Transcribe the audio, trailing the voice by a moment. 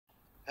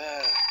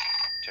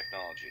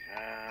technology.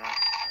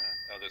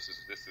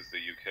 This is the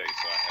UK,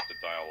 so I have to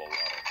dial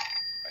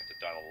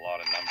a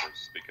lot of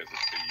numbers because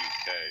it's the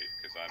UK.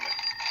 Because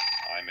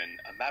I'm in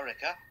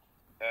America.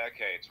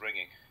 Okay, it's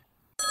ringing.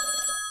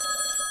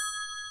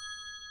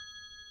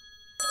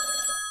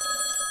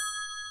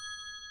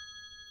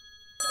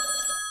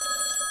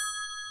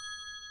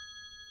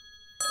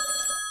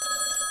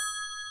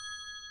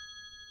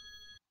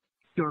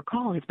 Your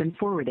call has been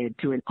forwarded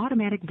to an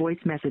automatic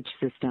voice message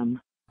system.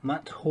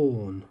 Matt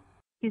Horn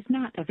is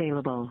not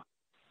available.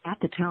 At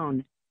the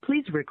tone,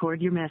 please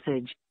record your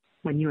message.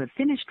 When you have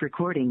finished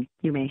recording,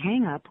 you may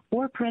hang up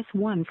or press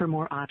 1 for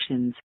more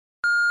options.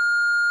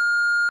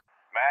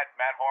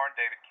 Matt Horn,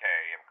 David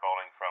Kaye. I'm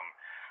calling from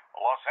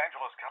Los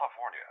Angeles,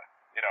 California.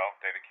 You know,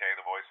 David Kaye,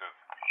 the voice of...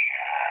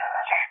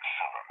 Yes,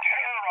 excellent.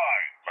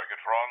 Right. Like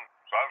it's wrong.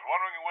 So I was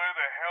wondering where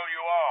the hell you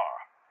are.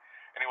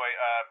 Anyway,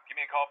 give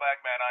me a call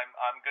back, man.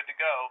 I'm good to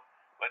go.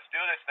 Let's do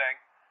this thing.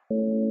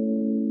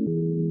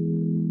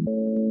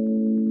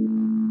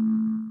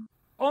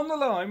 On the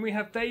line, we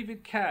have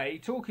David Kaye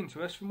talking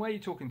to us. From where are you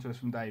talking to us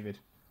from, David?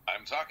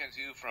 I'm talking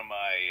to you from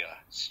my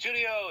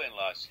studio in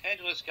Los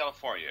Angeles,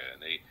 California, in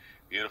the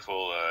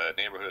beautiful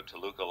neighborhood of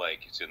Toluca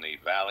Lake. It's in the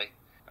valley.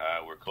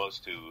 We're close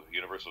to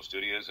Universal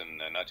Studios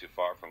and not too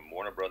far from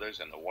Warner Brothers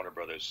and the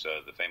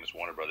famous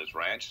Warner Brothers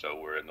Ranch. So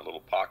we're in the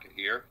little pocket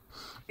here.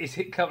 Is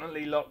it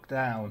currently locked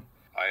down?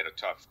 I had a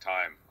tough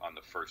time on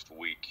the first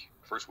week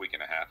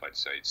and a half, I'd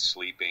say,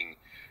 sleeping,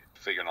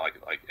 figuring out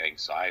like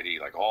anxiety,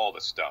 like all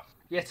the stuff.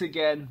 Yet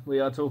again, we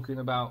are talking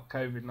about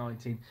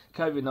COVID-19.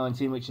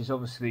 COVID-19, which is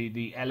obviously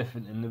the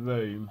elephant in the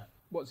room.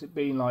 What's it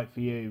been like for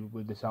you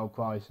with this whole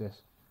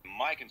crisis?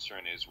 My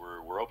concern is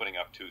we're opening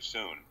up too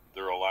soon.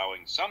 They're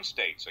allowing some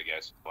states, I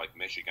guess, like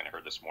Michigan, I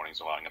heard this morning, is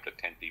allowing up to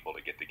 10 people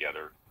to get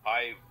together.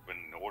 I've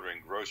been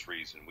ordering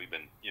groceries, and we've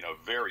been,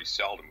 very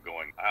seldom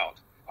going out.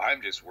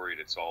 I'm just worried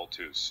it's all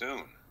too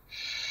soon.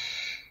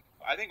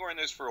 I think we're in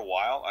this for a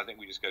while. I think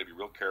we just got to be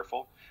real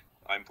careful.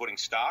 I'm putting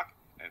stock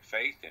and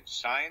faith in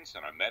science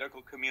and our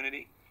medical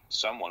community.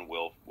 Someone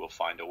will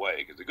find a way.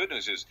 Because the good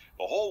news is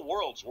the whole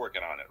world's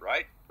working on it,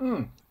 right?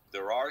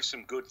 There are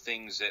some good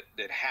things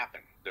that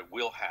happen, that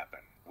will happen.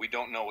 We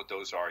don't know what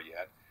those are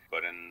yet.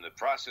 But in the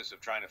process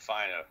of trying to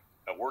find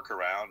a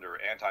workaround or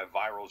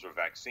antivirals or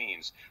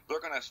vaccines,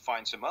 they're going to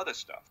find some other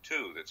stuff,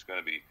 too, that's going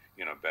to be,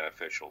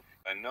 beneficial.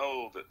 I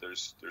know that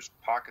there's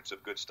pockets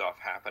of good stuff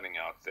happening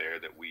out there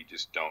that we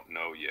just don't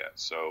know yet.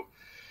 So,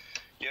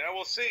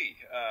 we'll see.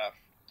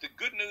 The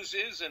good news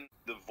is in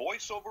the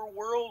voiceover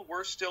world,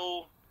 we're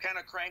still kind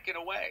of cranking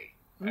away.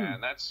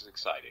 And that's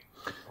exciting.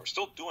 We're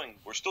still doing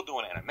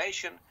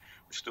animation.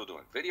 We're still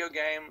doing video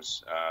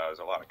games. There's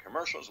a lot of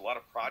commercials, a lot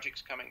of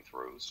projects coming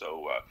through.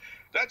 So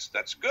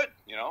that's good.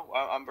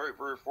 I'm very,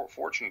 very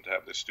fortunate to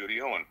have this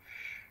studio and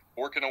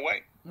working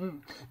away.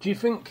 Do you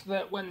think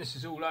that when this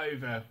is all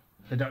over,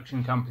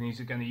 production companies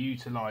are going to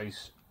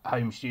utilize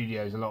home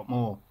studios a lot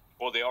more?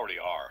 Well, they already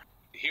are.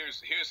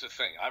 Here's the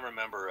thing. I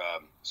remember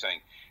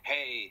saying,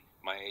 hey,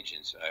 my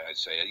agents, I'd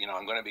say,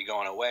 I'm going to be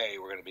going away.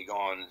 We're going to be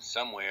going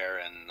somewhere,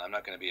 and I'm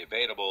not going to be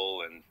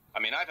available. And I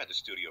mean, I've had the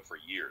studio for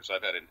years.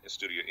 I've had a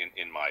studio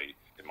in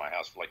my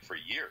house for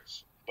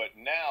years. But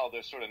now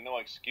there's sort of no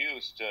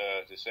excuse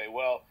to say,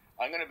 well,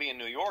 I'm going to be in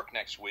New York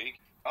next week.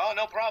 Oh,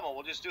 no problem.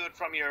 We'll just do it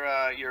from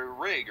your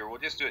rig, or we'll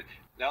just do it.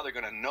 Now they're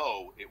going to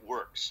know it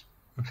works.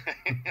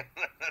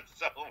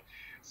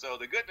 So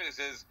the good news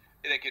is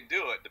they can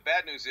do it. The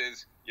bad news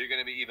is you're going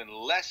to be even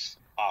less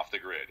off the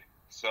grid.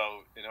 So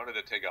in order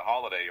to take a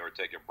holiday or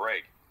take a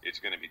break, it's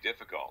going to be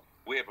difficult.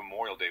 We have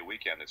Memorial Day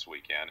weekend this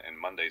weekend, and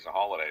Monday's a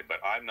holiday, but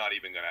I'm not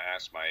even going to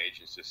ask my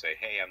agents to say,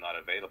 hey, I'm not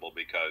available,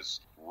 because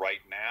right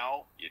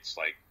now it's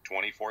like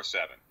 24/7.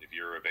 If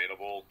you're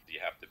available, you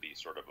have to be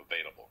sort of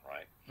available,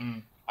 right?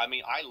 I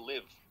mean, I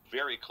live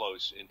very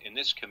close in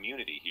this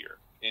community here.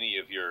 Any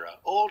of your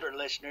older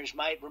listeners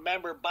might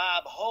remember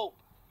Bob Hope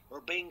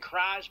or Bing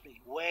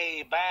Crosby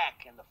way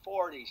back in the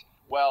 40s.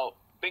 Well,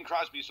 Bing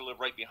Crosby used to live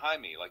right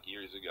behind me like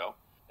years ago.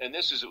 And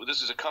this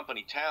is a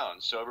company town,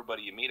 so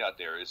everybody you meet out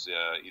there is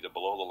either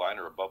below the line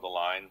or above the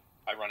line.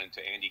 I run into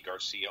Andy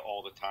Garcia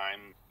all the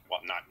time. Well,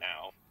 not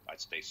now.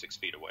 I'd stay 6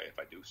 feet away if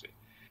I do see.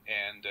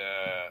 And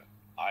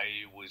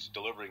I was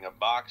delivering a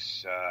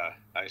box.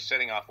 I was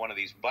setting off one of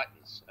these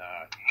buttons.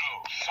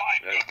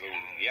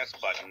 Yes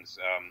buttons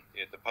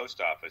at the post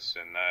office.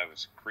 And it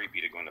was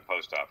creepy to go in the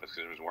post office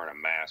because I was wearing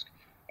a mask.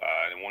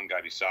 And one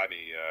guy beside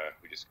me,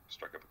 we just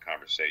struck up a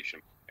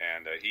conversation.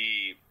 And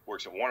he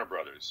works at Warner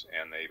Brothers,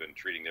 and they've been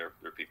treating their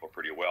people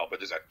pretty well. But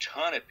there's a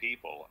ton of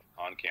people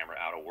on camera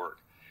out of work.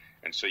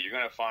 And so you're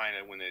going to find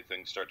that when the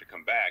things start to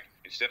come back,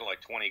 instead of like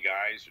 20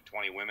 guys or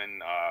 20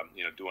 women,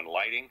 doing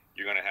lighting,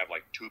 you're going to have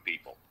like 2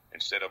 people.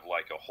 Instead of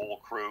like a whole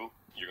crew,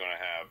 you're going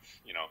to have,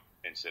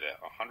 instead of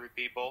 100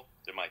 people,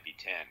 there might be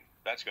 10.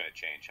 That's going to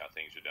change how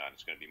things are done.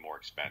 It's going to be more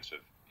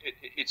expensive.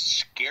 It's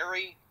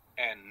scary,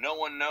 and no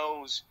one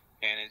knows,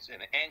 and it's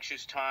an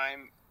anxious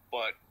time.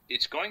 But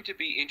it's going to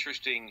be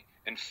interesting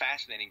and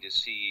fascinating to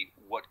see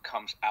what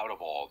comes out of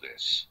all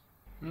this.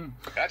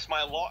 That's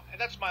my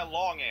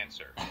long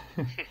answer.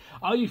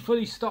 Are you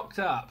fully stocked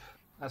up?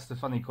 That's the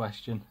funny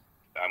question.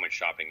 I went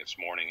shopping this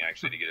morning,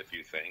 actually, to get a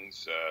few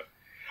things.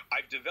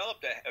 I've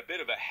developed a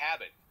bit of a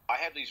habit. I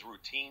have these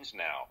routines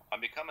now.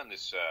 I'm becoming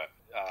this,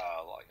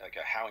 like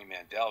a Howie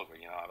Mandel,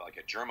 I'm like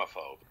a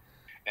germaphobe.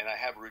 And I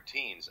have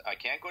routines. I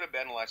can't go to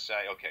bed unless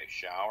I,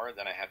 shower,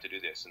 then I have to do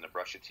this, and the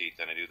brush of teeth,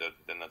 then I do the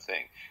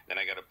thing. Then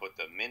I got to put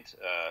the mint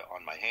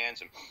on my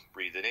hands and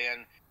breathe it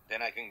in.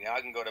 Then I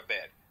can go to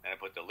bed. And I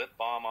put the lip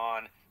balm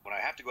on. When I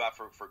have to go out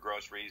for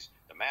groceries,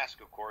 the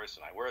mask, of course,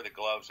 and I wear the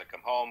gloves. I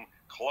come home,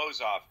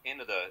 clothes off,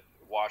 into the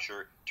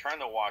washer, turn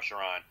the washer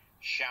on,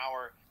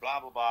 shower, blah,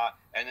 blah, blah,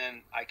 and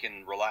then I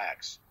can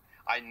relax.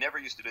 I never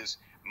used to do this.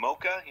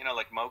 Mocha,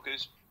 like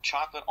mochas,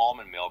 chocolate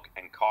almond milk,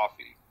 and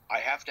coffee. I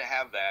have to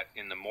have that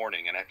in the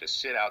morning, and I have to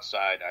sit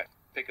outside. I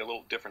pick a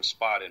little different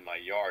spot in my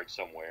yard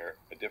somewhere,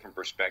 a different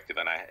perspective,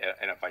 and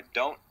if I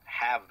don't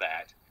have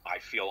that, I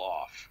feel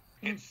off.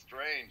 It's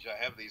strange.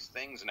 I have these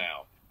things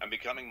now. I'm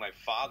becoming my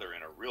father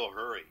in a real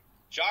hurry.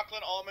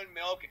 Chocolate, almond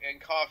milk, and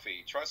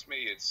coffee. Trust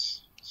me,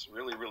 it's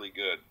really, really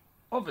good.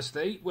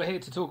 Obviously, we're here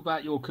to talk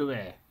about your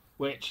career,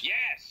 which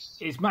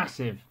is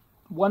massive.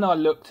 When I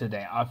looked at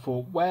it, I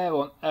thought, where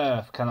on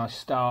earth can I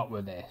start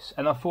with this?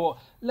 And I thought,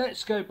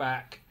 let's go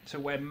back to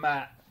when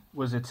Matt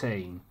was a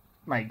teen.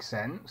 Makes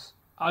sense.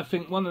 I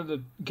think one of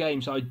the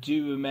games I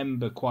do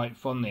remember quite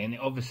fondly, and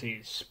obviously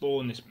it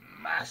spawned this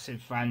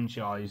massive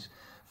franchise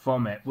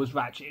from it, was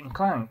Rachet and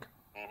Clank.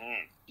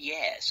 Mm-hmm.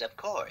 Yes, of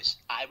course.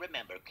 I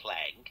remember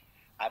Clank.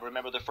 I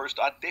remember the first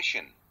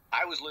audition.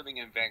 I was living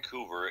in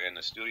Vancouver, and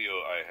I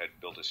had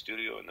built a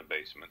studio in the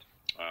basement.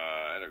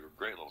 I had a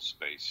great little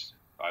space.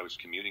 I was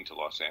commuting to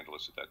Los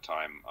Angeles at that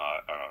time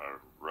on a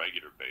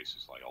regular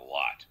basis, like a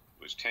lot.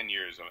 It was 10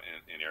 years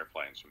in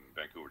airplanes from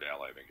Vancouver to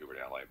LA,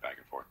 back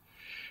and forth.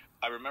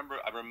 I remember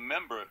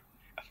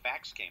a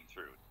fax came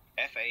through.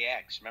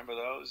 FAX, remember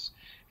those?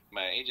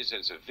 My agent said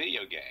it's a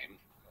video game.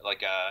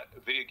 Like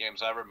video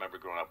games, I remember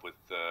growing up with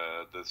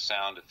the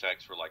sound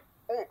effects were like,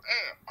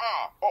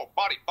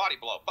 body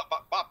blow,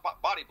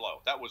 body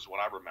blow. That was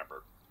what I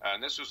remember.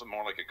 And this was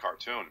more like a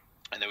cartoon.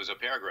 And there was a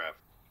paragraph.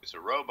 It's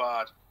a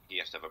robot. He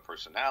has to have a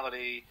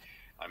personality.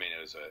 I mean, it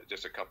was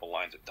just a couple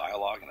lines of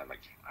dialogue, and I'm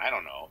like, I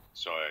don't know.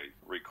 So I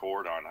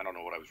I don't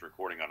know what I was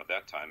recording on at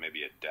that time,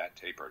 maybe a DAT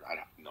tape, or I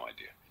have no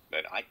idea.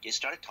 But I just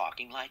started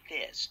talking like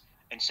this.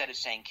 Instead of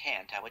saying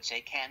can't, I would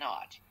say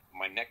cannot.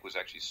 My neck was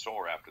actually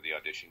sore after the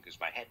audition because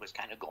my head was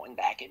kind of going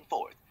back and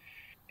forth.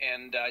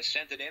 And I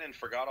sent it in and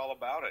forgot all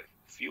about it.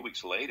 A few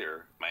weeks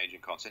later, my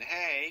agent called and said,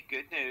 hey,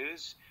 good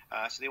news.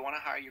 So they want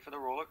to hire you for the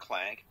role of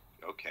Clank.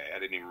 Okay, I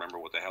didn't even remember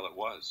what the hell it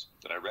was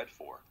that I read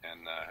for,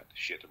 and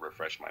shit to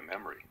refresh my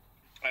memory.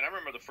 And I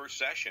remember the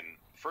first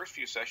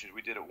few sessions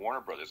we did at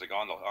Warner Brothers, like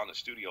on the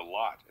studio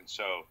lot. And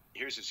so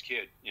here's this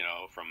kid,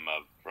 from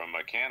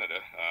Canada.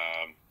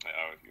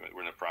 We're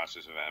in the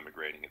process of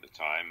emigrating at the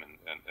time,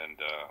 and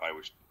I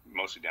was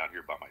mostly down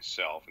here by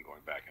myself and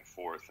going back and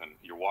forth. And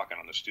you're walking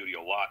on the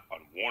studio lot on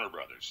Warner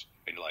Brothers,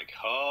 and you're like,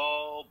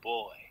 oh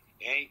boy,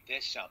 ain't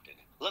this something?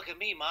 Look at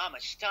me, Mom, a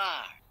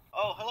star.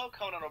 Oh, hello,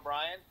 Conan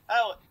O'Brien.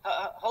 Oh,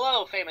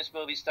 hello, famous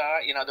movie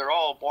star. They're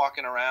all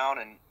walking around,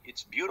 and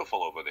it's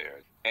beautiful over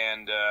there.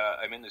 And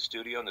I'm in the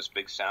studio on this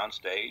big sound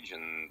stage,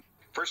 and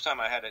first time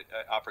I had an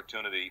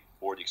opportunity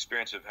or the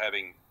experience of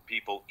having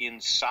people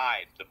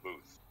inside the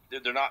booth.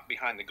 They're not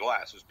behind the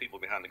glass. There's people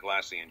behind the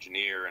glass, the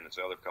engineer and this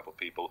other couple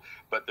people.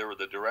 But there were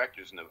the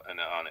directors and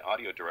the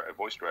audio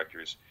voice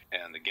directors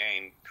and the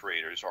game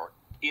creators are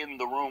in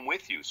the room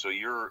with you. So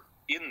you're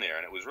in there,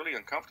 and it was really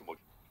uncomfortable.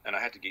 And I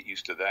had to get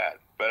used to that.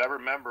 But I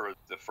remember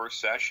the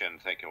first session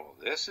thinking, well,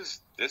 this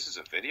is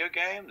a video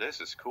game? This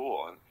is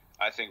cool. And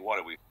I think, what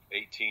are we,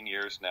 18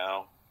 years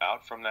now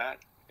out from that?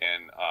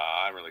 And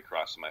I'm really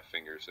crossing my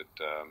fingers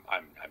that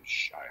I'm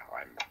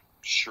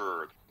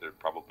sure there'd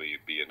probably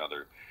be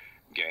another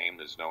game.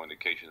 There's no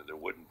indication that there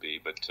wouldn't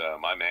be. But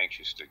I'm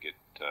anxious to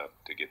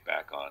get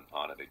back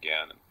on it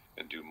again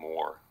and do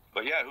more.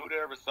 But yeah, who'd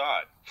ever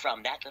thought?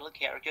 From that little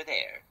character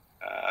there.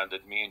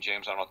 That me and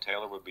James Arnold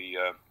Taylor would be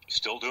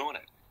still doing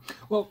it.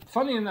 Well,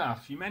 funny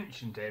enough, you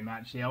mentioned him,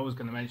 actually. I was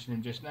going to mention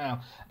him just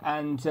now.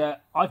 And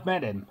I've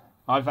met him.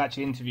 I've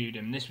actually interviewed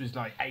him. This was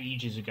like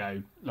ages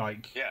ago,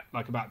 like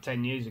about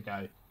 10 years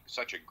ago.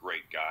 Such a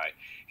great guy.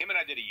 Him and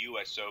I did a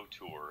USO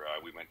tour.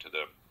 We went to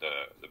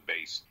the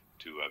base,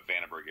 to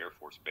Vandenberg Air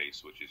Force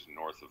Base, which is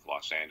north of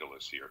Los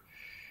Angeles here.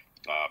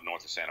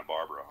 North of Santa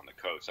Barbara on the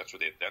coast. That's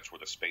where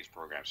the space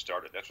program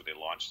started. That's where they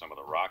launched some of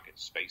the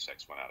rockets.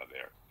 SpaceX went out of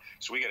there.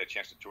 So we got a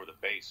chance to tour the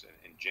base.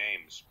 And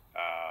James,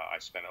 I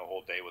spent a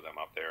whole day with him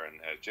up there, and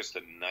just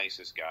the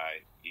nicest guy.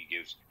 He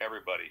gives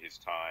everybody his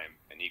time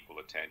and equal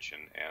attention,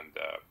 and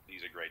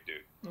he's a great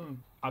dude.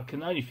 I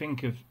can only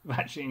think of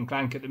Ratchet and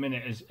Clank at the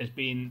minute as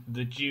being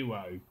the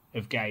duo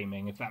of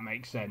gaming, if that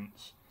makes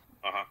sense.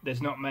 Uh-huh.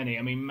 There's not many.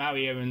 I mean,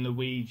 Mario and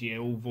Luigi are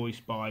all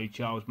voiced by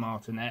Charles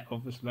Martinet,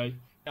 obviously.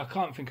 I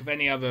can't think of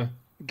any other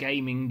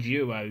gaming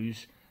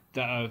duos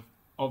that are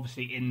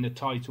obviously in the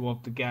title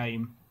of the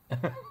game.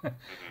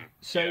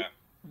 So,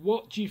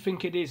 What do you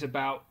think it is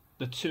about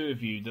the two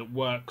of you that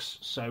works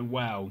so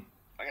well?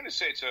 I'm going to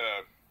say it's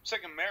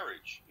like a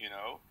marriage, you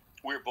know.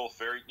 We're both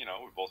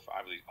we're both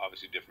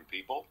obviously different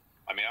people.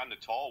 I mean, I'm the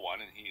tall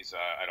one, and he's,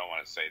 I don't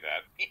want to say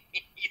that.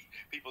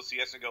 People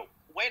see us and go,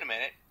 wait a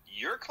minute,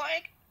 you're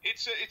Clank?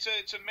 It's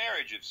a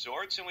marriage of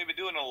sorts, and we've been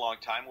doing it a long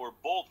time. We're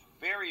both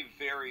very,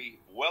 very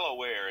well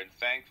aware and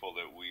thankful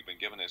that we've been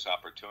given this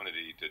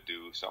opportunity to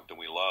do something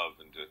we love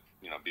and to,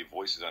 be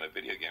voices on a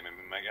video game. I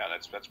mean, my God,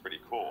 that's pretty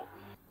cool.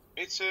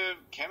 It's a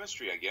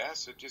chemistry, I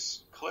guess. It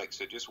just clicks.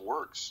 It just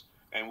works.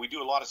 And we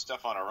do a lot of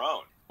stuff on our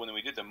own. When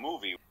we did the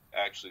movie,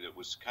 actually, it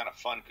was kind of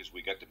fun because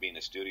we got to be in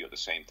the studio at the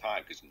same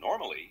time. Because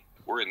normally,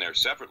 we're in there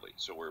separately.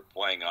 So we're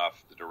playing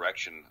off the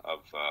direction of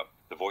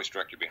the voice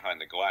director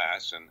behind the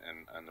glass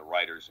and the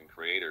writers and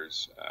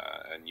creators.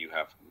 And you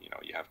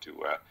have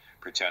to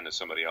pretend that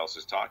somebody else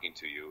is talking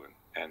to you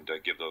and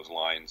give those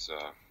lines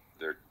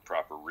their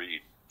proper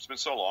read. It's been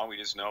so long, we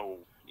just know,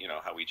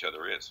 how each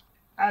other is.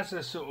 As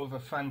a sort of a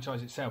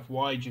franchise itself,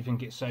 why do you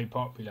think it's so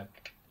popular?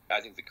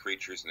 I think the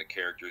creatures and the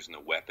characters and the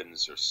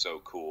weapons are so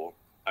cool.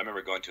 I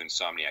remember going to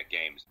Insomniac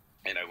Games,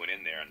 and I went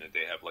in there, and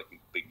they have like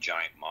big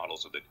giant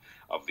models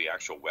of the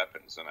actual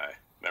weapons. And I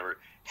remember,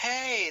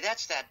 hey,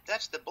 that's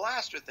the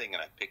blaster thing,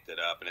 and I picked it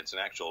up, and it's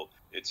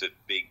a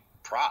big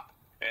prop,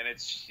 and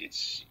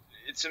it's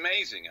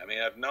amazing. I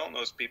mean, I've known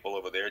those people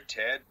over there,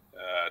 Ted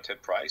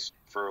Price,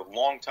 for a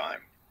long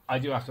time. I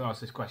do have to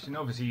ask this question.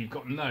 Obviously, you've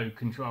got no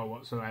control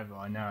whatsoever,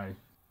 I know.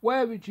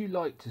 Where would you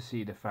like to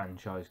see the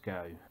franchise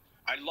go?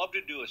 I'd love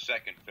to do a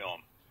second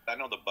film. I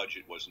know the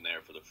budget wasn't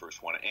there for the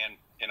first one,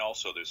 and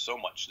also there's so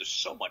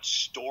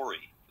much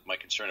story. My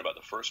concern about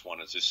the first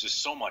one is there's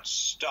just so much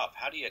stuff.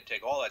 How do you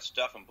take all that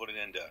stuff and put it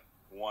into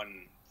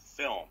one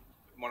film?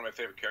 One of my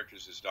favorite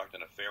characters is Dr.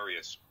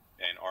 Nefarious,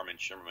 and Armin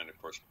Shimmerman,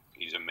 of course,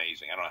 he's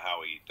amazing. I don't know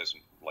how he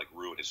doesn't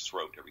ruin his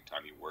throat every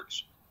time he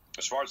works.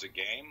 As far as the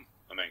game,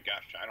 I mean,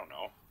 gosh, I don't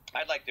know.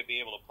 I'd like to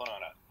be able to put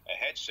on a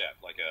headset,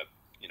 like a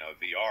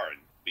VR, and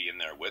be in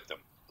there with them.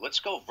 Let's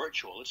go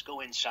virtual. Let's go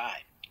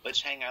inside.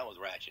 Let's hang out with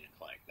Rachet and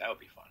Clank. That would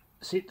be fun.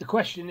 See, the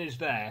question is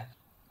there.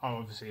 I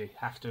obviously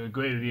have to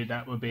agree with you.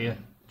 That would be a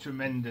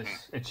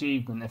tremendous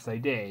achievement if they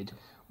did.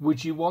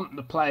 Would you want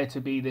the player to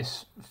be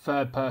this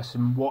third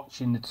person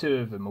watching the two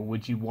of them, or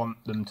would you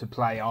want them to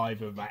play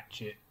either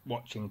Ratchet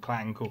watching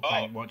Clank or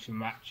Clank watching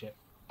Ratchet?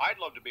 I'd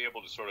love to be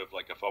able to sort of,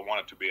 like, if I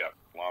wanted to be a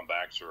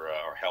Lombax or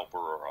a helper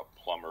or a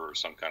plumber or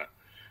some kind of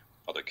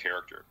other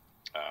character,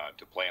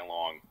 to play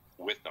along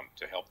with them,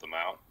 to help them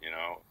out,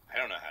 I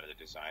don't know how to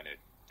design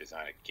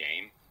a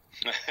game,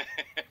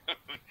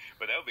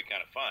 but that would be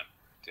kind of fun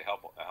to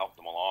help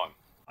them along.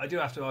 I do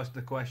have to ask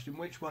the question,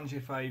 which one's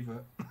your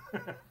favourite?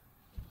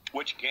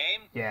 Which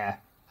game? Yeah.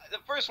 The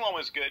first one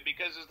was good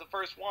because it's the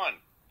first one.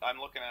 I'm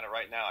looking at it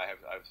right now. I have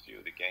a few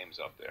of the games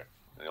up there.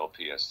 The old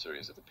PS3.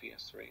 Is it the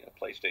PS3?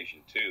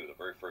 PlayStation 2, the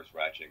very first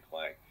Ratchet and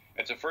Clank.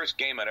 It's the first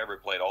game I'd ever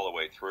played all the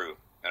way through.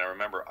 And I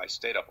remember I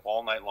stayed up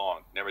all night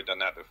long. Never done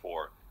that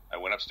before. I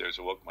went upstairs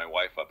and woke my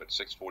wife up at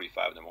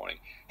 6:45 in the morning.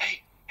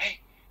 Hey,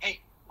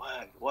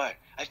 what?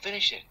 I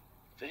finished it.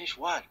 Finished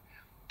what?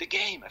 The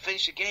game. I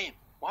finished the game.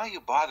 Why are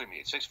you bothering me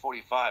at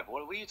 6:45?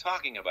 What are you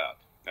talking about?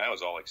 And I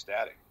was all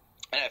ecstatic.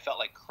 And I felt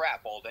like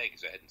crap all day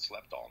because I hadn't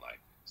slept all night.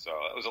 So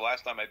that was the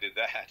last time I did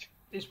that.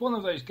 It's one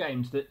of those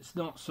games that's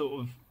not sort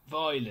of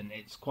violent.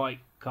 It's quite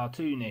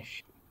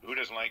cartoonish. Who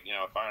doesn't like,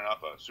 firing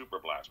up a super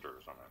blaster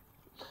or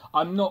something?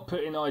 I'm not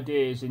putting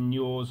ideas in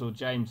yours or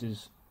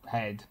James's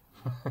head.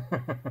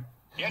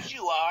 Yes,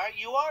 you are.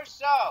 You are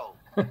so.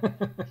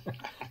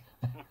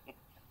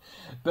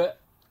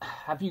 But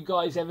have you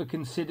guys ever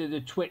considered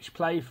a Twitch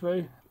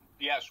playthrough?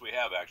 Yes, we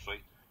have,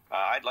 actually.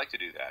 I'd like to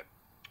do that.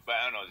 But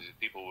I don't know,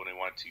 people really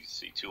want to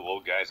see two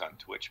old guys on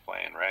Twitch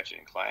playing Ratchet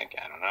and Clank.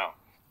 I don't know.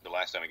 The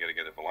last time we got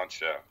together for lunch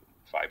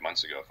 6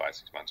 months ago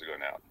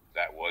now,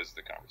 that was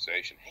the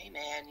conversation. Hey,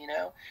 man,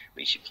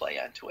 we should play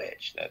on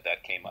Twitch.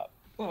 That came up.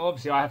 Well,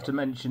 obviously, I have to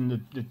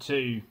mention the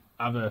two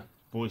other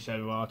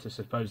voiceover artists,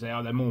 I suppose they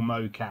are. They're more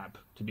mocap,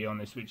 to be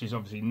honest, which is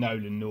obviously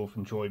Nolan North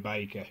and Troy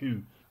Baker,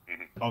 who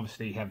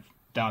obviously have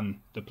done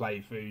the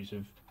playthroughs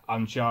of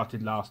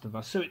Uncharted, Last of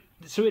Us.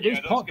 So it is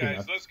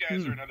popular. Those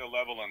guys are another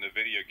level on the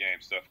video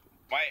game stuff.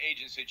 My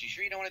agent said, "You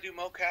sure you don't want to do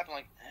mocap?" I'm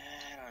like,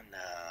 I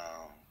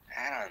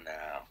don't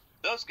know.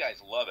 Those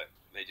guys love it.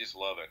 They just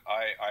love it.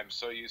 I'm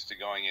so used to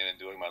going in and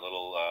doing my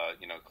little,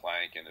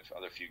 Clank and the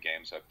other few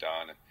games I've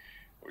done. And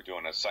we're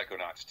doing a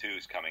Psychonauts 2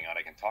 is coming out.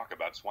 I can talk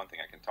about. It's one thing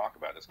I can talk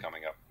about that's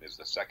coming up is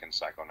the second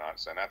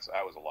Psychonauts, and that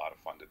was a lot of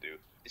fun to do.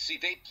 See,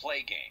 they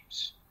play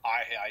games.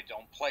 I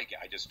don't play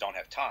games. I just don't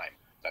have time.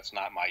 That's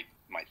not my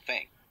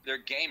thing. They're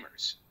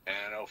gamers. And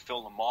I know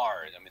Phil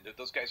Lamar. I mean,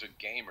 those guys are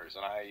gamers,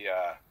 and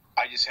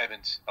I just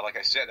haven't. Like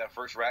I said, that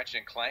first Ratchet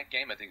and Clank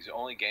game, I think is the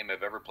only game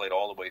I've ever played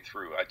all the way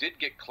through. I did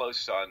get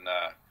close on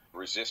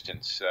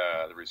Resistance,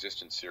 the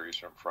Resistance series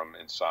from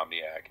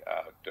Insomniac,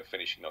 to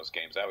finishing those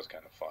games. That was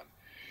kind of fun.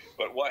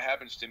 But what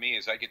happens to me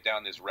is I get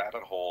down this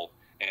rabbit hole,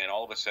 and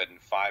all of a sudden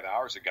 5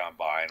 hours have gone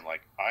by, and I'm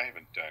like, I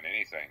haven't done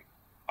anything.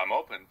 I'm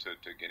open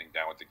to getting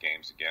down with the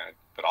games again,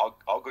 but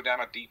I'll go down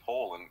a deep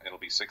hole and it'll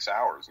be 6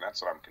 hours, and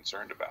that's what I'm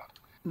concerned about.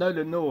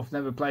 Nolan North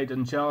never played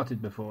Uncharted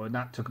before, and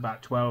that took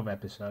about 12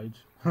 episodes.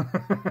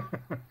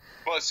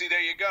 Well, see,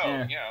 there you go.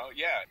 Yeah. You know,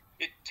 yeah,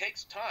 it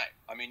takes time.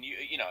 I mean,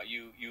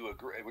 you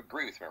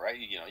agree with me, right?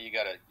 You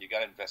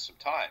gotta invest some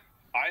time.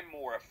 I'm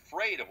more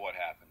afraid of what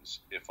happens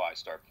if I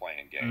start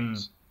playing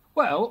games.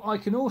 Well, I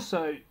can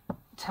also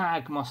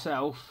tag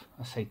myself.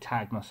 I say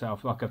tag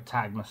myself like I've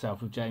tagged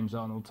myself with James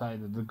Arnold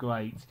Taylor, the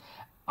great.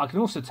 I can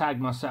also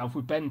tag myself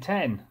with Ben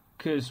 10,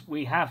 because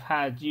we have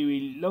had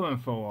Yuri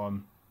Lowenthal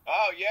on.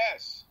 Oh,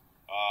 yes.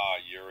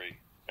 Yuri.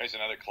 There's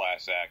another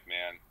class act,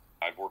 man.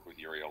 I've worked with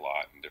Yuri a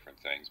lot in different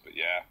things, but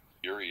yeah,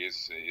 Yuri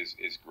is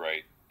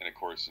great. And of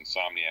course,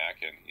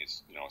 Insomniac, and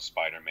he's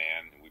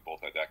Spider-Man, and we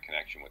both had that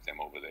connection with him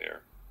over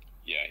there.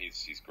 Yeah,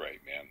 he's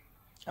great, man.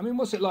 I mean,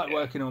 what's it like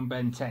working on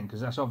Ben 10?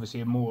 Because that's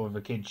obviously more of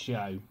a kid's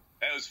show.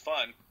 It was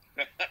fun.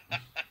 I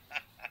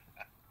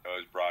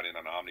was brought in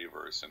on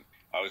Omniverse, and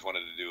I always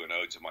wanted to do an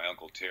ode to my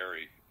Uncle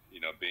Terry,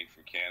 being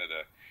from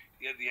Canada.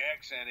 He had the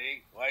accent, eh?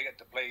 Well, I got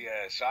to play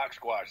sock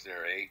squash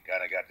there, eh?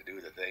 Kind of got to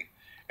do the thing.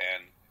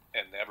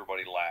 And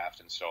everybody laughed,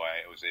 and so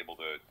I was able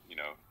to,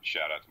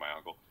 shout out to my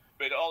uncle.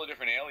 But all the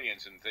different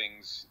aliens and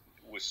things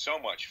was so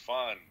much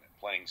fun,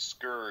 playing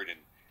Skurd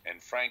and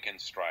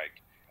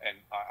Frankenstrike. And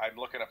I'm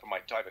looking up at my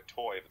type of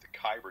toy, but the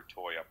Kyber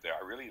toy up there.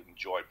 I really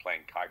enjoyed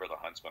playing Kyber the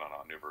Huntsman on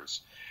Omniverse.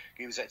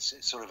 He was that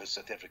sort of a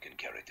South African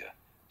character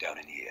down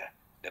in here.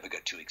 Never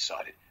got too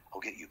excited.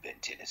 I'll get you, Ben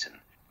Tennyson.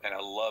 And I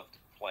loved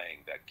playing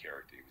that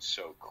character. He was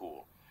so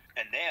cool.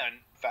 And then,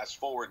 fast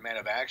forward, Man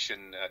of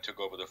Action took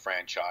over the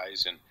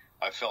franchise, and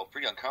I felt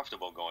pretty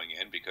uncomfortable going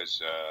in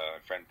because my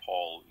friend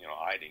Paul,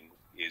 Eiding,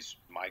 is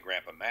my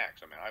Grandpa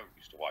Max. I mean, I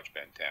used to watch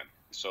Ben 10.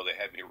 So they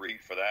had me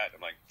read for that. I'm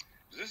like,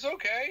 is this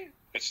okay?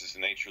 It's just the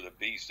nature of the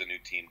beast. A new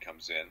team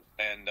comes in,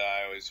 and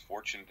I was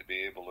fortunate to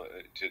be able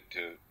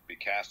to be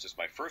cast as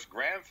my first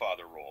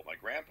grandfather role, my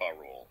grandpa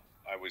role.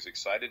 I was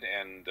excited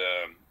and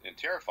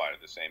terrified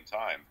at the same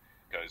time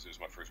because it was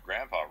my first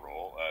grandpa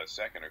role.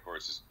 Second, of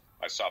course,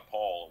 I saw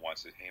Paul and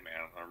once said, "Hey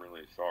man, I'm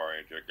really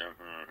sorry,"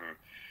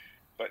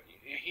 but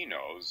he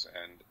knows,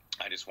 and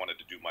I just wanted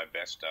to do my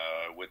best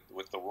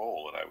with the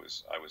role that I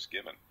was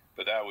given.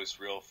 But that was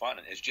real fun,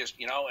 and it's just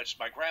it's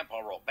my grandpa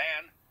role.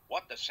 Man,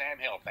 what the Sam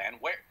Hill band?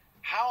 Where?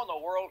 How in the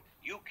world,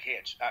 you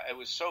kids? It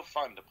was so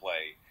fun to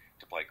play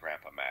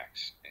Grandpa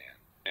Max,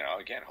 and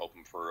again,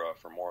 hoping for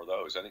more of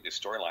those. I think the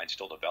storyline's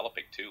still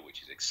developing too,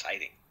 which is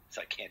exciting.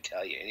 So I can't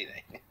tell you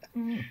anything,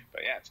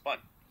 but yeah, it's fun.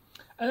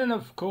 And then,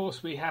 of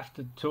course, we have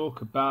to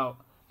talk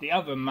about the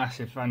other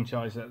massive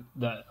franchise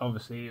that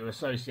obviously you're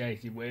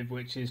associated with,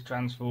 which is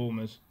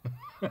Transformers.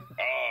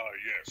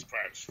 Yes,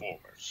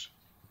 Transformers.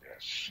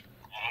 Yes.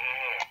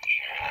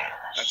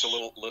 That's a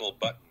little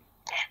button.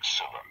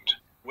 Excellent.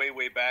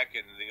 Way back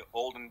in the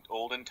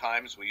olden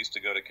times, we used to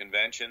go to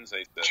conventions. They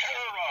used to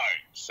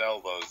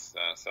sell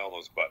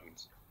those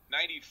buttons.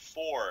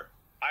 94.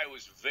 I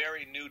was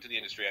very new to the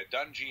industry. I'd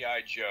done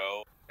G.I.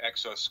 Joe,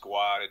 Exo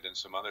Squad, and then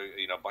some other,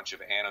 bunch of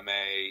anime,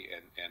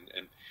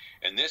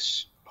 and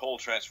this whole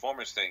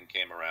Transformers thing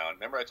came around.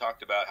 Remember I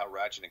talked about how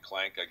Rachet and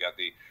Clank, I got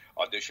the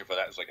audition for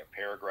that. It was like a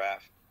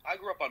paragraph. I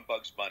grew up on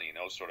Bugs Bunny and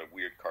those sort of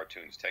weird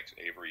cartoons, Tex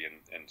Avery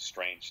and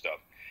strange stuff.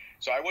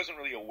 So I wasn't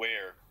really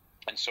aware.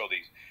 And so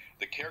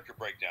the character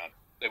breakdown,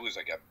 it was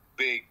like a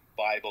big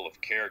Bible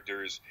of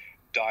characters,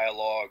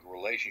 dialogue,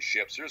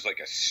 relationships. There's like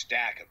a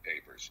stack of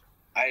papers.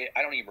 I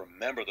don't even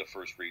remember the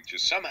first read.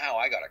 Just somehow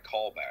I got a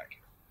call back.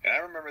 And I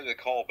remember the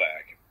call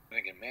back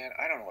thinking, man,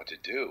 I don't know what to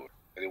do.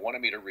 They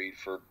wanted me to read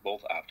for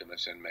both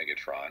Optimus and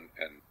Megatron,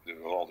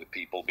 and all the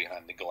people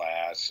behind the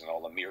glass and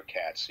all the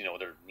meerkats,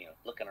 they're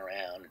looking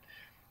around.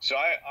 So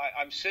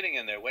I'm sitting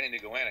in there waiting to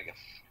go in. I go,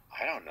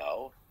 I don't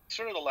know.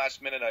 Sort of the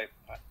last minute,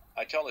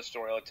 I tell this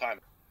story all the time.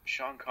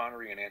 Sean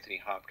Connery and Anthony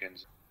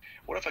Hopkins.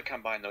 What if I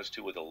combine those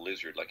two with a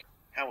lizard? Like,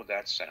 how would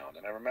that sound?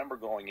 And I remember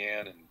going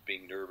in and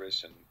being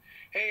nervous and,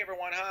 hey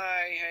everyone,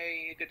 hi,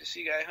 hey, good to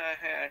see you guys,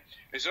 hi.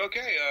 It's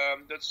okay.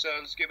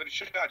 Let's give it a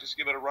shot. Just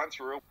give it a run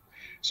through.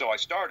 So I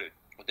started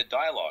with the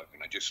dialogue,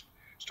 and I just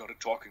started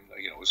talking.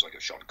 It was like a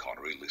Sean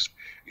Connery lisp.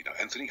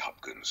 Anthony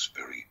Hopkins,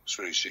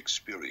 very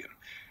Shakespearean,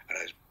 and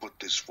I put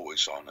this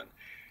voice on, and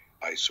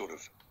I sort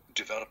of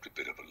developed a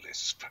bit of a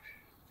lisp,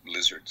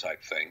 lizard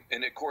type thing.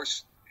 And of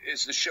course,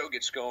 as the show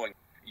gets going,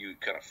 you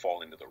kind of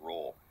fall into the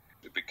role.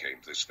 It became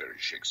this very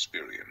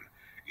Shakespearean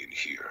in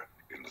here,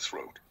 in the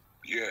throat.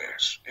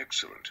 Yes,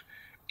 excellent.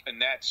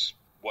 And that's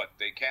what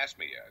they cast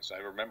me as. I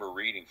remember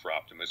reading for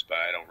Optimus, but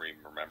I don't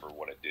even remember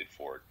what I did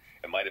for it.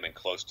 It might have been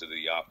close to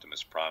the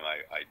Optimus Prime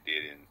I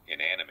did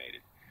in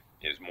animated.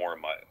 It was more of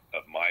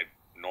my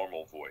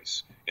normal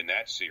voice. In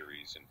that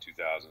series in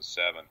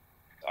 2007,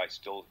 I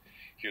still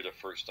hear the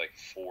first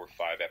 4 or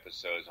 5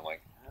 episodes. I'm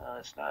like, oh,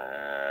 it's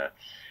not.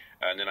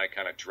 And then I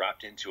kind of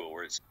dropped into it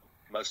where it's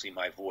mostly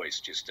my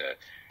voice, just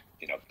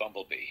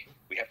Bumblebee.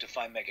 We have to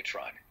find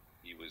Megatron.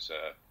 He was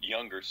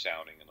younger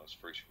sounding in those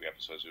first few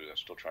episodes. I was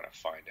still trying to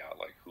find out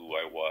who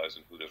I was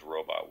and who this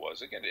robot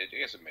was. Again, I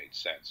guess it made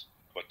sense.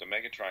 But the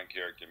Megatron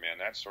character, man,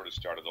 that sort of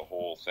started the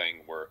whole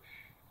thing where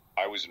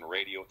I was in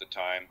radio at the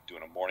time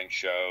doing a morning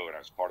show, and I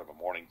was part of a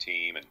morning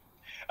team, and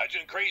I was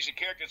doing crazy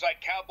characters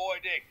like Cowboy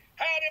Dick,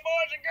 howdy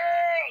boys and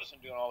girls,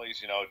 and doing all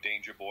these,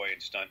 Danger Boy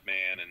and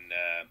Stuntman,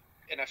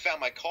 and I found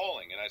my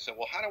calling, and I said,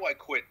 well, how do I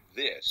quit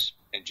this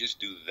and just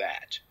do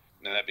that?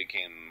 And that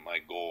became my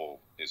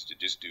goal, is to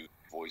just do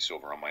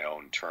voiceover on my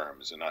own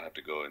terms and not have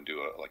to go and do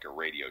a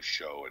radio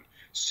show and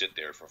sit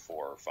there for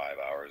 4 or 5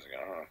 hours and go,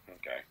 oh,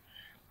 okay.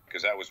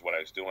 Because that was what I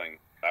was doing.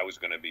 I was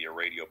going to be a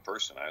radio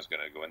person. I was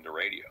going to go into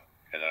radio.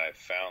 And then I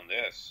found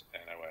this,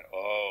 and I went,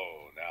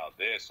 oh, now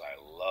this I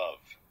love.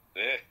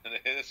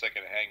 This I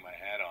can hang my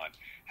hat on.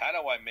 How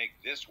do I make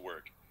this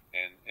work?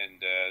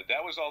 And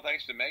that was all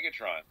thanks to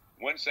Megatron.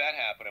 Once that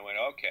happened, I went,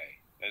 okay,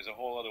 there's a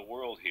whole other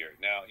world here.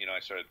 Now, I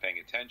started paying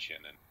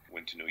attention and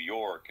went to New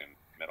York and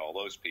met all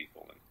those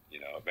people, and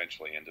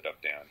eventually ended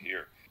up down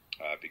here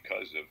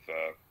because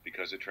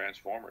of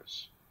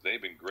Transformers.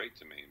 They've been great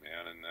to me,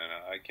 man, and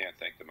I can't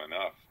thank them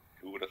enough.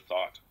 Who would have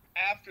thought?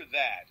 After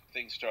that,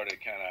 things started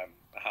kind of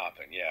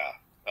hopping. Yeah.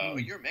 Oh,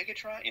 you're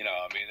Megatron?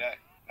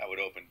 That would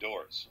open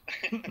doors.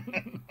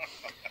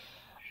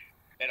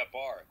 At a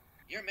bar.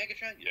 You're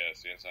Megatron?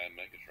 Yes, I am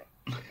Megatron.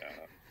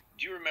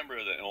 Do you remember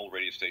an old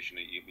radio station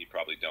that you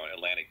probably don't?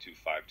 Atlantic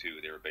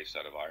 252. They were based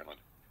out of Ireland.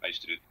 I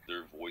used to do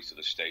their voice of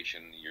the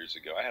station years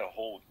ago. I had a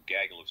whole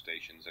gaggle of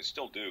stations. I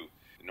still do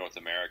in North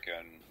America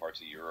and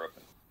parts of Europe.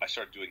 I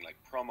started doing like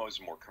promos,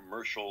 more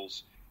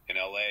commercials. In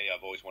LA,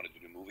 I've always wanted to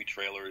do movie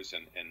trailers,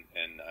 and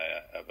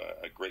I have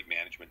a great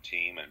management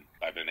team, and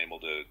I've been able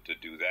to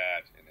do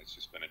that, and it's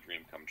just been a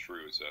dream come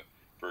true.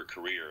 For a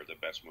career, the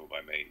best move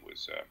I made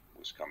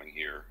was coming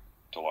here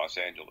to Los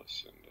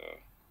Angeles, and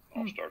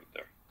all started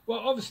there. Well,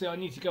 obviously, I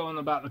need to go on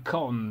about the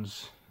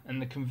cons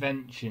and the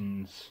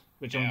conventions,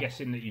 which I'm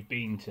guessing that you've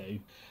been to,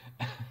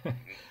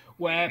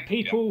 where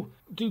people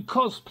do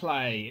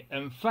cosplay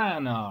and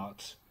fan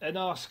art and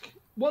ask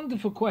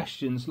wonderful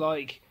questions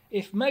like,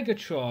 if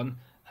Megatron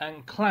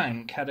and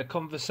Clank had a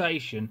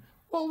conversation,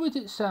 what would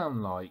it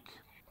sound like?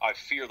 I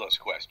fear those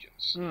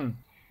questions. And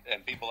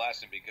people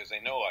ask them because they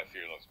know I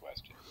fear those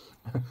questions.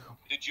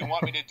 Did you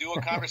want me to do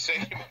a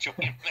conversation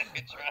between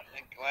Megatron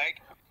and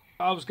Clank?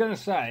 I was going to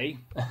say,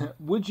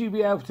 would you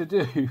be able to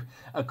do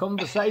a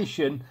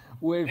conversation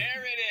with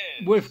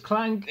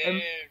Clank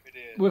and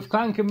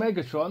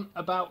Megatron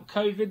about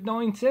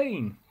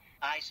COVID-19?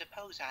 I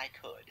suppose I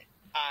could.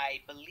 I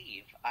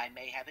believe I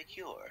may have a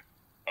cure.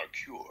 A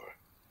cure?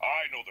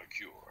 I know the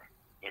cure.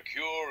 The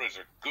cure is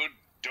a good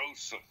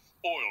dose of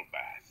oil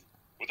bath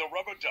with a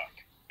rubber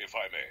duck, if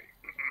I may.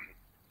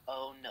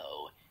 Oh,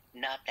 no,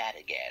 not that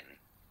again.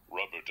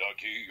 Rubber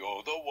ducky,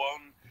 you're the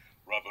one.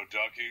 Rubber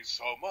ducky,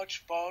 so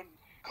much fun.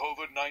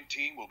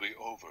 COVID-19 will be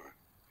over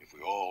if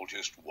we all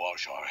just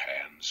wash our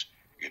hands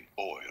in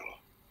oil.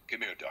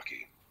 Come here,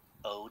 ducky.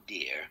 Oh,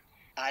 dear.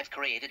 I've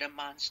created a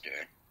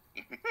monster.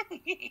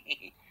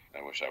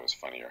 I wish I was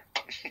funnier.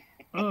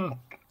 Oh,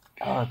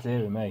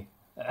 dear me.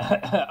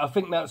 I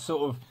think that's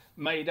sort of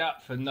made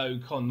up for no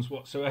cons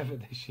whatsoever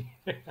this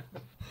year.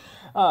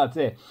 Oh,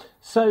 dear.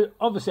 So,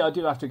 obviously, I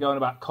do have to go on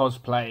about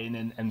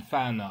cosplaying and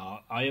fan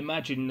art. I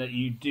imagine that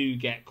you do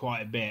get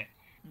quite a bit.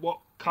 What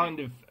kind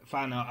of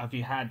fan art have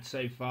you had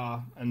so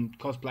far, and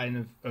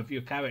cosplaying of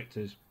your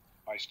characters?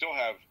 I still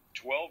have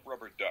 12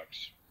 rubber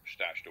ducks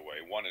stashed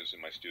away. One is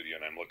in my studio,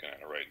 and I'm looking at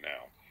it right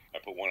now. I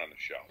put one on the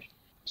shelf.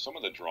 Some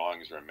of the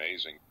drawings are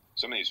amazing.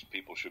 Some of these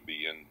people should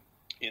be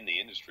in the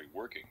industry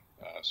working,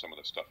 some of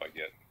the stuff I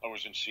get. I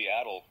was in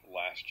Seattle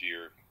last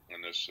year,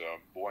 and this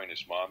boy and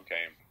his mom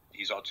came.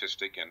 He's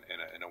autistic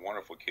and a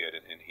wonderful kid,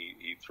 and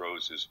he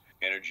throws his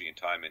energy and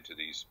time into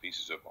these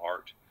pieces of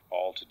art,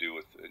 all to do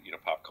with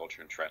pop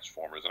culture and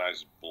Transformers, and I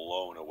was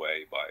blown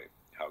away by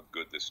how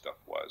good this stuff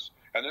was.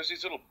 And there's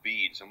these little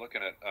beads. I'm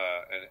looking at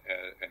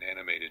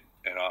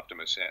an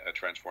Optimus, a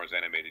Transformers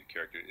animated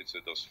character. It's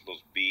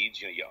those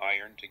beads, you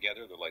iron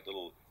together. They're like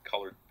little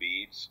colored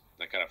beads.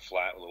 They're kind of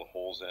flat with little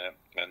holes in it.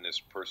 And this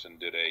person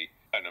did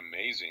an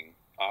amazing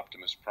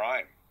Optimus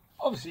Prime.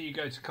 Obviously, you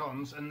go to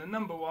cons, and the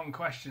number one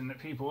question that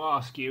people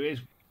ask you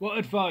is, what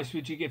advice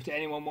would you give to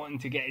anyone wanting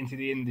to get into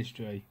the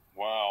industry?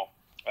 Wow.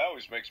 That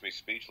always makes me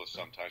speechless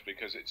sometimes,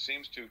 because it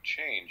seems to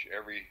change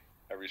every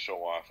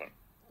so often.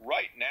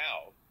 Right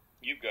now,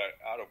 you've got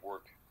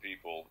out-of-work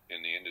people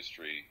in the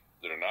industry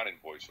that are not in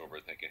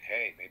voiceover thinking,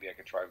 hey, maybe I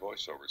could try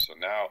voiceover. So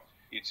now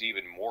it's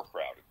even more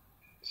crowded.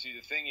 See,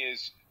 the thing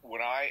is,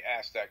 when I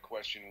asked that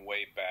question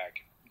way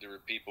back, there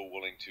were people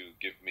willing to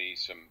give me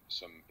some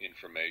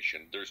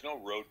information. There's no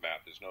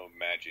roadmap. There's no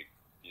magic,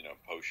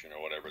 potion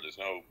or whatever. There's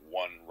no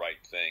one right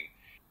thing.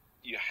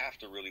 You have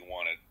to really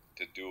want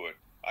to do it.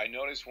 I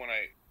noticed when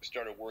I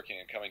started working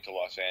and coming to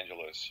Los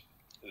Angeles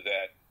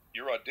that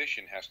your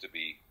audition has to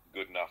be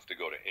good enough to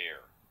go to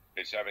air.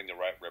 It's having the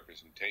right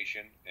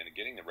representation, and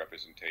getting the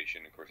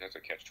representation, of course, that's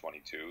a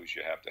catch-22, is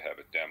you have to have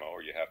a demo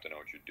or you have to know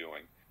what you're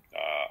doing.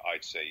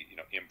 I'd say,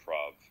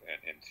 improv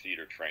and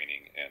theater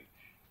training and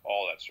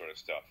all that sort of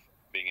stuff.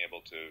 Being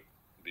able to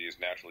be as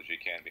natural as you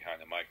can behind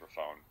the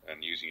microphone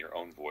and using your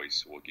own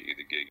voice will get you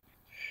the gig.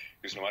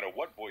 Because no matter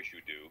what voice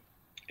you do,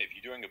 if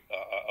you're doing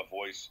a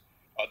voice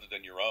other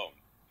than your own,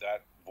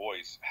 that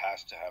voice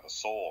has to have a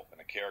soul and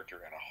a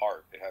character and a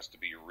heart. It has to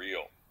be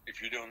real.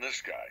 If you're doing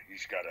this guy,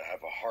 he's got to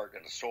have a heart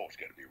and a soul. He's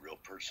got to be a real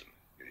person.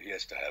 He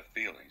has to have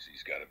feelings.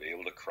 He's got to be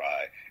able to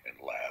cry and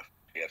laugh.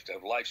 He has to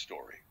have a life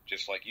story,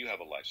 just like you have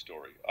a life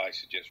story. I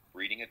suggest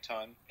reading a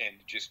ton, and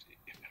just,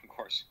 of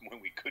course,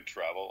 when we could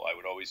travel, I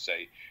would always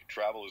say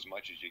travel as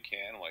much as you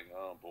can. Like,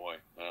 oh boy,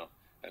 well,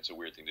 that's a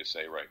weird thing to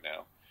say right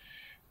now.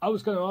 I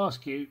was going to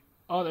ask you,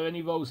 are there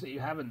any roles that you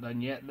haven't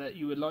done yet that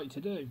you would like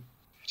to do?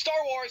 Star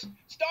Wars!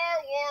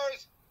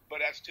 But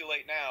that's too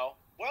late now.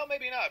 Well,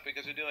 maybe not,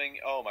 because they're doing,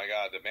 oh my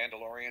God, The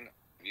Mandalorian.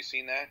 Have you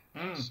seen that?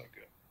 Oh, so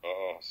good.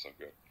 Oh, so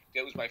good.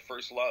 It was my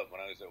first love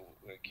when I was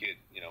a kid,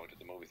 went to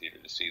the movie theater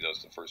to see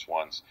those, the first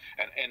ones.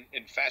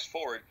 And fast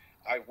forward,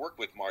 I worked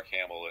with Mark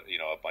Hamill,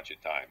 a bunch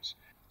of times.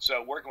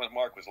 So working with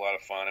Mark was a lot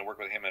of fun. I worked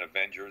with him in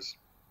Avengers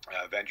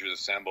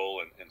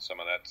Assemble, and some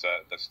of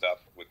that stuff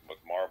with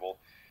Marvel.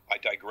 I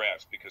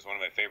digress, because one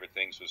of my favorite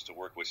things was to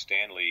work with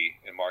Stan Lee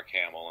and Mark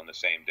Hamill on the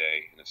same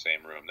day in the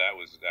same room. That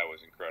was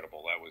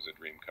incredible. That was a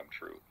dream come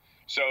true.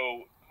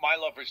 So my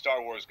love for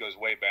Star Wars goes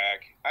way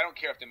back. I don't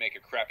care if they make a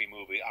crappy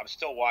movie. I'm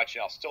still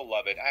watching. I'll still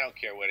love it. I don't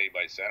care what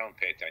anybody says. I don't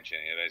pay attention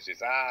to it. It's just,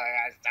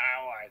 Star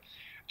Wars.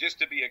 Just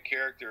to be a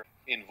character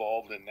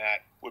involved in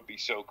that would be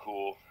so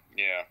cool.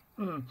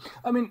 Yeah.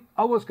 I mean,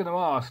 I was going to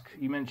ask,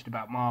 you mentioned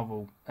about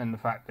Marvel and the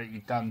fact that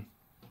you've done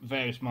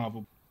various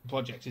Marvel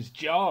projects. Is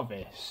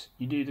Jarvis,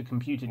 you do the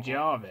computer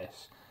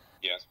Jarvis.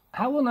 Yes.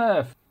 How on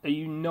earth are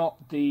you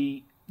not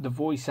the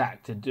voice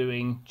actor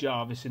doing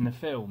Jarvis in the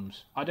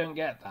films? I don't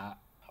get that.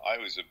 I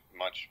was a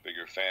much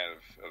bigger fan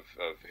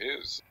of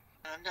his.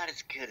 I'm not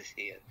as good as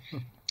he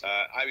is.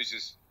 I was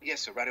just,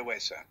 yes, sir, right away,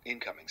 sir.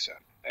 Incoming, sir.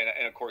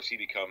 And of course, he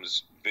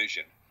becomes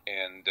Vision.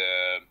 And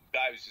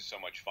that was just so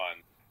much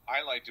fun.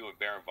 I like doing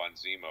Baron von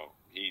Zemo.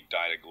 He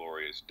died a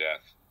glorious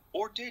death.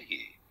 Or did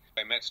he?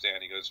 I met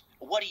Stan. He goes,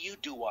 "What do you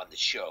do on the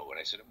show?" And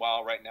I said,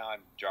 "Well, right now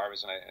I'm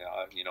Jarvis, and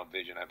I,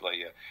 Vision. I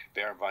play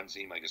Baron von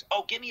Zemo." He goes,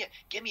 "Oh, give me a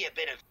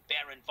bit of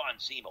Baron von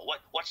Zemo.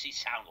 What's he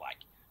sound like?"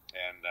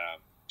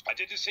 And I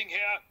did this thing here,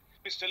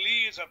 Mr.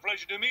 Lee. It's a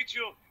pleasure to meet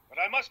you, but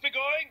I must be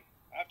going.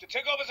 I have to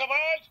take over the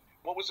world.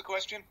 What was the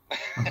question?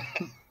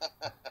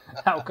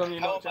 How come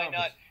you're How not am I Jarvis?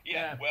 not?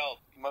 Yeah, well,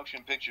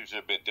 motion pictures are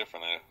a bit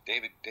different.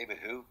 David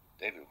who?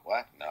 David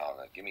what? No,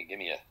 give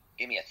me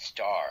a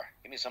star.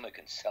 Give me someone who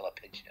can sell a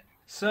picture.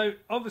 So,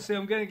 obviously,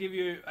 I'm going to give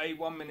you a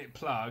 1 minute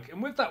plug.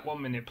 And with that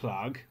 1 minute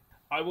plug,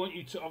 I want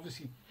you to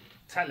obviously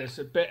tell us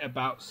a bit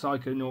about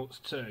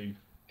Psychonauts 2.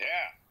 Yeah,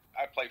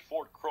 I play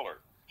Ford Cruller.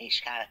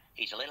 He's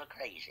a little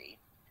crazy,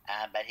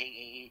 but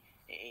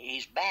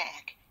he's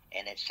back,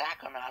 and it's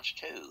Psychonauts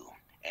 2,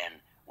 and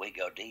we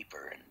go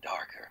deeper and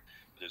darker.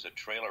 There's a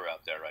trailer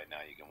out there right now.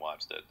 You can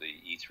watch the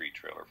E3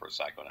 trailer for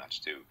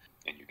Psychonauts 2,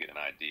 and you get an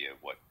idea of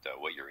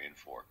what you're in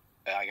for.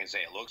 I can say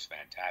it looks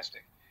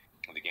fantastic.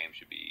 The game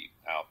should be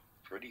out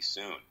pretty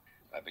soon.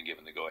 I've been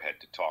given the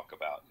go-ahead to talk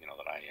about,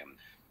 that I am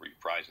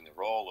reprising the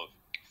role of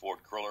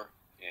Ford Cruller,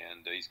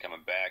 and he's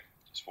coming back.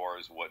 As far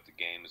as what the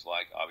game is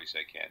like,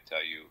 obviously I can't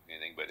tell you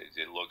anything, but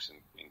it looks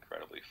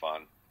incredibly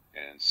fun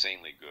and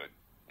insanely good,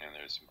 and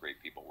there's some great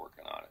people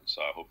working on it,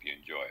 so I hope you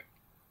enjoy it.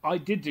 I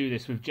did do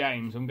this with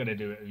James. I'm going to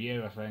do it with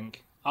you, I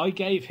think. I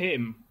gave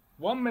him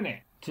 1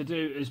 minute to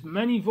do as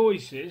many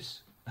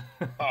voices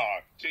Oh,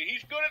 see,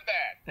 he's good at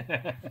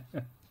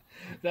that.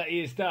 that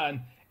he has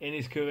done in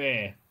his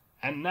career.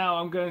 And now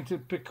I'm going to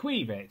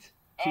bequeath it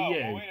to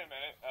you. Well, wait a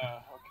minute.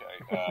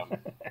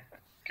 Okay.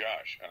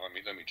 Gosh, let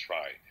me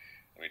try.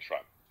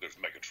 There's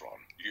Megatron.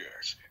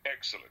 Yes,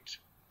 excellent.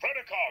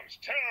 Predacons,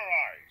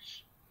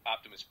 terrorize.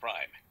 Optimus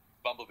Prime.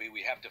 Bumblebee,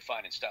 we have to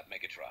find and stop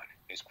Megatron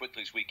as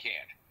quickly as we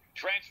can.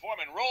 Transform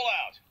and roll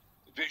out.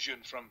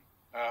 Vision from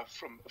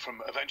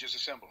Avengers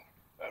Assemble.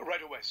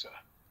 Right away, sir.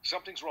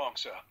 Something's wrong,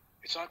 sir.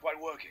 It's not quite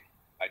working.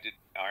 I did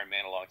Iron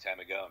Man a long time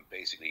ago, and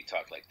basically he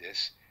talked like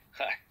this.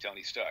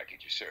 Tony Stark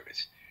at your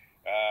service.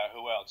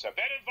 Who else?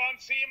 Baron von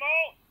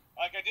Zemo,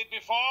 like I did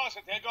before, so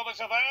take over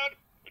the world.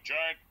 The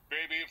giant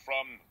baby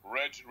from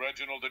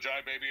Reginald the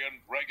Giant Baby and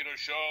regular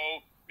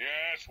show.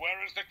 Yes, where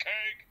is the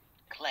cake?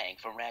 Clank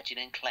from Rachet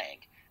and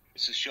Clank.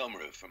 This is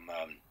Shomaru from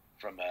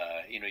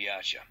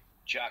Inuyasha.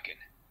 Jockin.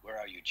 Where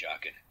are you,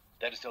 Jockin?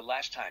 That is the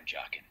last time,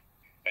 Jockin.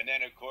 And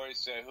then, of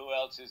course, who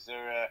else is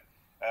there?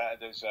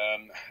 There's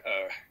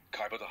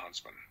Kaiba the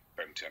Huntsman,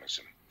 Ben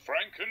Tennyson.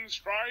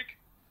 Frankenstrike?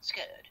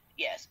 Scud.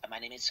 Yes, my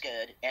name is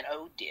Scud, and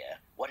oh dear,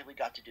 what have we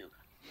got to do?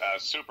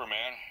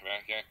 Superman.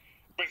 Okay.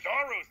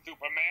 Bizarro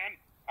Superman.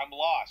 I'm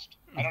lost.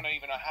 I don't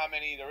even know how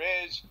many there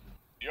is.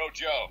 Yo,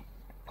 Joe.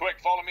 Quick,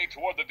 follow me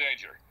toward the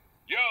danger.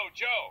 Yo,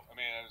 Joe. I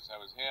mean, that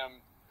was him.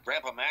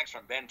 Grandpa Max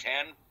from Ben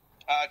 10.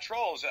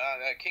 Trolls,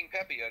 King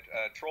Peppy,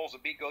 Trolls The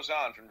Beat Goes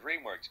On from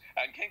DreamWorks.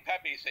 And King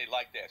Peppy said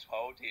like this,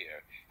 oh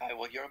dear,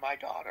 well, you're my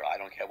daughter. I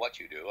don't care what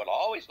you do. I'll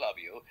always love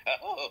you.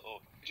 Oh,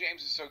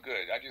 James is so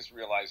good. I just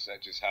realized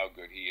that just how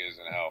good he is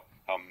and how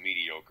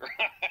mediocre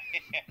I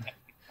am.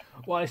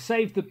 Well, I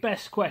saved the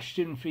best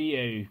question for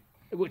you,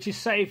 which is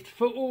saved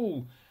for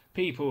all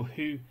people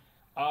who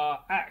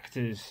are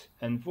actors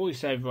and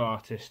voiceover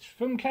artists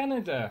from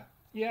Canada.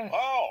 Yeah.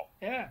 Oh!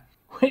 Yeah.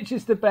 Which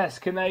is the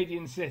best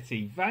Canadian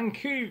city,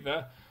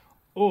 Vancouver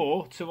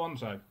or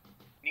Toronto?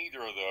 Neither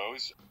of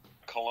those.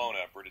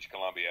 Kelowna, British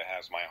Columbia,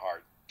 has my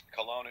heart.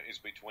 Kelowna is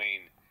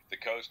between the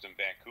coast in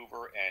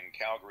Vancouver and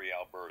Calgary,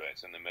 Alberta.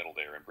 It's in the middle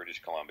there in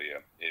British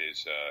Columbia. It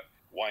is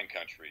wine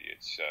country.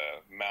 It's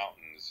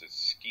mountains. It's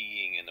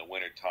skiing in the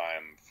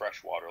wintertime,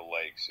 freshwater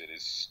lakes. It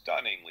is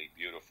stunningly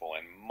beautiful.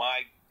 And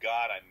my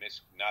God, I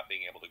miss not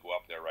being able to go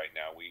up there right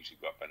now. We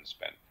usually go up and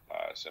spend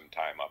some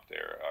time up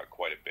there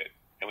quite a bit.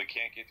 And we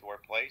can't get to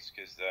our place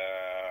because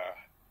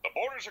the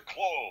borders are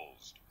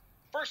closed.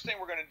 First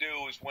thing we're going to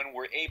do is when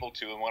we're able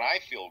to, and when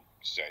I feel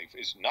safe,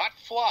 is not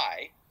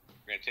fly.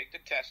 We're going to take the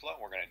Tesla.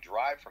 We're going to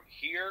drive from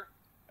here,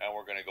 and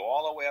we're going to go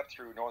all the way up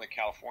through Northern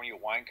California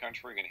wine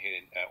country. We're going to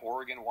hit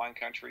Oregon wine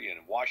country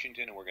and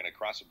Washington, and we're going to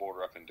cross the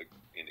border up into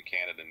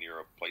Canada near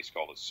a place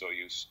called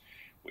Soyuz,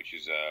 which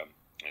is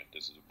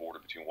this is a border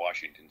between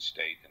Washington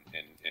State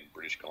and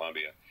British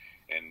Columbia.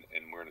 And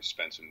we're going to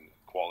spend some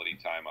quality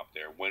time up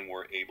there when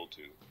we're able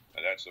to.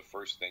 That's the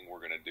first thing we're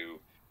going to do.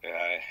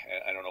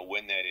 I don't know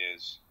when that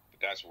is.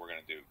 That's what we're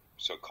going to do.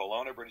 So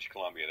Kelowna, British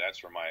Columbia,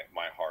 that's where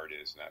my heart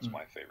is, and that's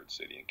my favorite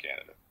city in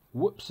Canada.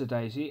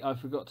 Whoops-a-daisy, I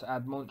forgot to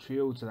add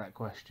Montreal to that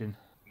question.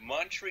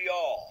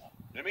 Montreal.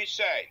 Let me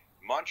say,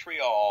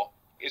 Montreal,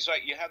 it's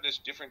like you have this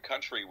different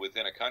country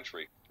within a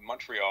country.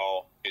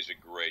 Montreal is a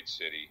great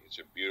city. It's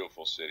a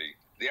beautiful city.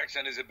 The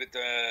accent is a bit,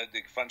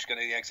 the French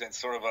Canadian accent,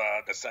 sort of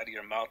the side of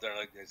your mouth there,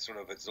 like it's a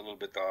little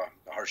bit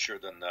harsher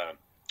than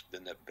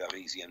the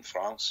Parisian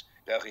France.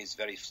 Paris is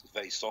very,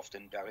 very soft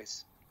in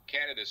Paris.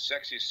 Canada's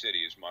sexiest city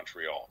is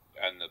Montreal,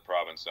 and the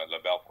province,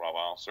 La Belle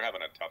Province. They're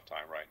having a tough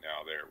time right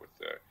now there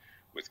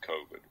with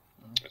COVID.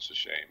 It's a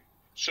shame.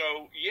 So,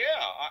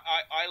 yeah,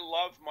 I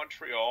love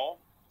Montreal.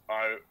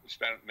 I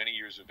spent many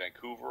years in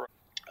Vancouver.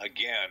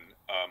 Again,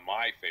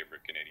 my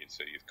favorite Canadian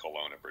city is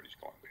Kelowna, British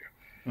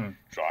Columbia.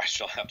 So I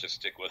shall have to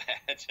stick with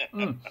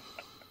that.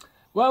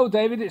 Well,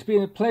 David, it's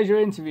been a pleasure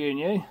interviewing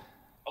you.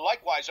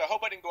 Likewise, I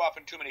hope I didn't go off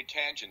on too many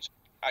tangents.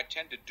 I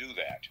tend to do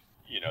that.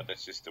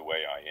 That's just the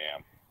way I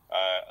am.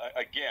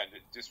 Again,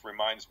 it just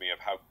reminds me of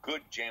how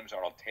good James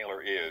Arnold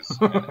Taylor is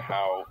and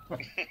how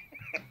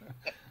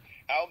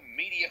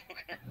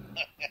mediocre.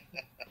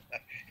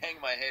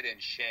 Hang my head in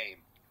shame.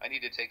 I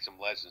need to take some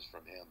lessons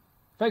from him.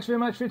 Thanks very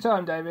much for your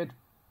time, David.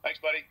 Thanks,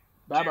 buddy.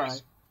 Bye-bye.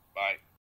 Cheers. Bye.